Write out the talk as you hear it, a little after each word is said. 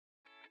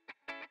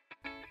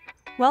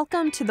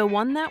Welcome to the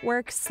One That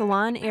Works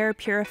Salon Air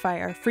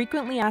Purifier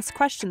Frequently Asked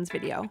Questions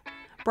video,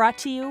 brought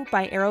to you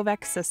by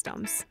Aerovex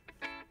Systems.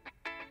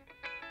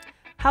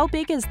 How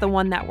big is the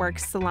One That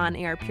Works Salon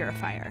Air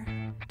Purifier?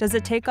 Does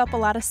it take up a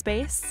lot of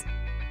space?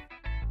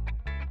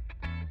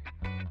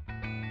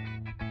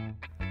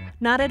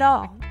 Not at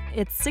all.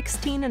 It's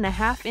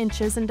 16.5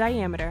 inches in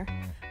diameter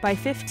by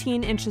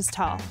 15 inches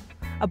tall,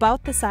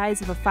 about the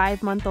size of a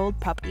 5-month-old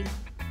puppy.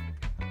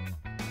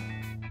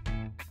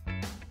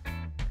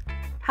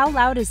 How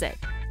loud is it?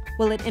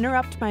 Will it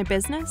interrupt my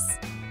business?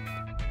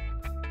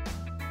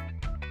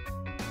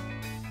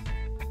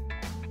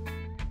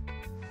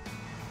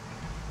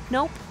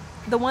 Nope.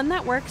 The One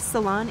That Works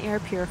Salon Air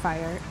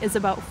Purifier is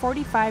about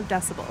 45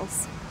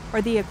 decibels,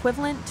 or the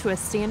equivalent to a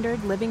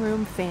standard living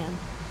room fan,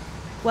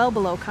 well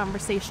below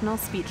conversational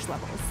speech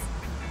levels.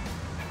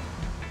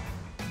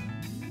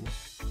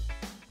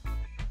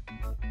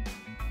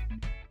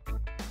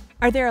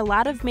 Are there a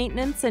lot of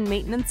maintenance and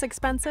maintenance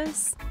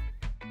expenses?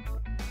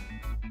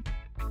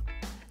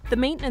 The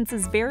maintenance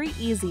is very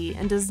easy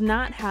and does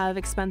not have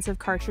expensive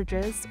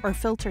cartridges or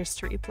filters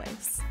to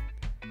replace.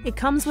 It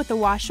comes with a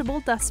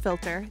washable dust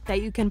filter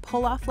that you can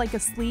pull off like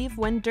a sleeve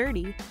when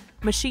dirty,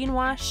 machine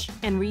wash,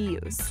 and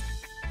reuse.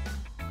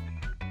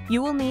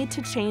 You will need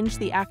to change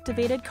the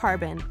activated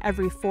carbon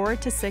every 4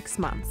 to 6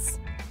 months.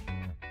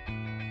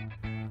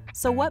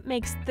 So what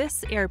makes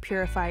this air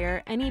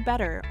purifier any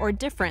better or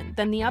different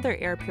than the other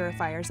air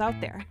purifiers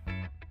out there?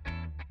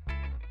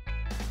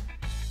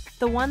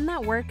 The One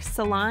That Works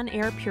Salon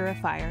Air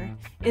Purifier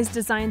is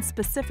designed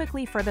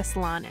specifically for the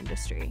salon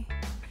industry.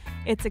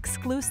 Its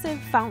exclusive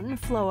fountain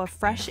flow of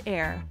fresh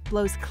air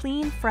blows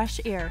clean,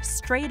 fresh air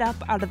straight up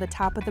out of the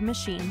top of the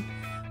machine,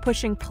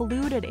 pushing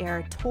polluted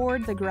air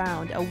toward the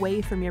ground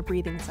away from your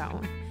breathing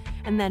zone,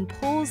 and then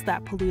pulls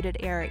that polluted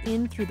air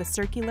in through the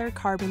circular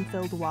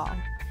carbon-filled wall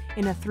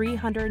in a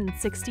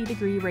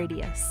 360-degree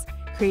radius,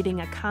 creating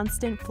a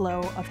constant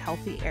flow of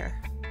healthy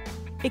air.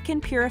 It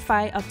can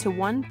purify up to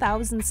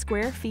 1,000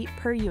 square feet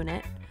per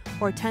unit,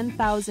 or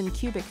 10,000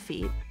 cubic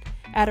feet,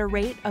 at a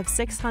rate of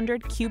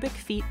 600 cubic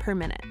feet per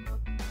minute.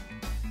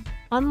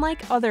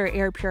 Unlike other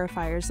air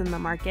purifiers in the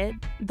market,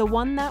 the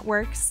One That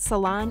Works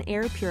Salon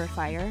Air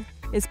Purifier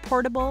is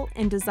portable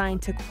and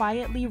designed to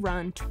quietly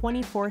run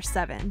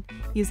 24/7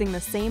 using the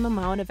same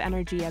amount of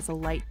energy as a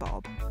light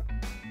bulb.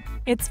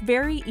 It's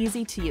very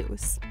easy to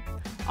use.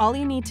 All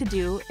you need to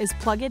do is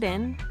plug it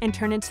in and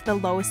turn it to the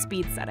low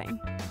speed setting.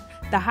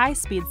 The high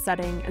speed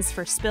setting is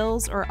for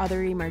spills or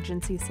other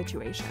emergency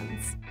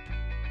situations.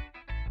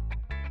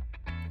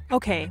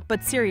 Okay,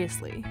 but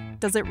seriously,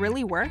 does it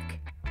really work?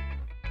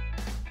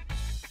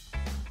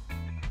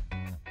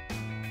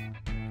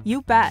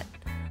 You bet!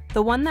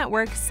 The One That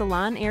Works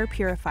Salon Air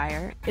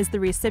Purifier is the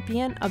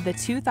recipient of the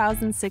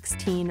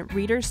 2016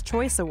 Reader's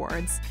Choice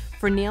Awards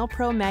for Nail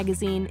Pro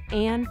Magazine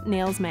and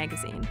Nails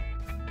Magazine.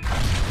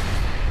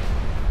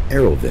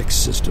 Aerovex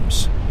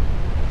Systems.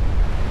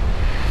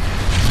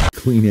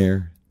 Clean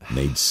air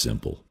made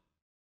simple.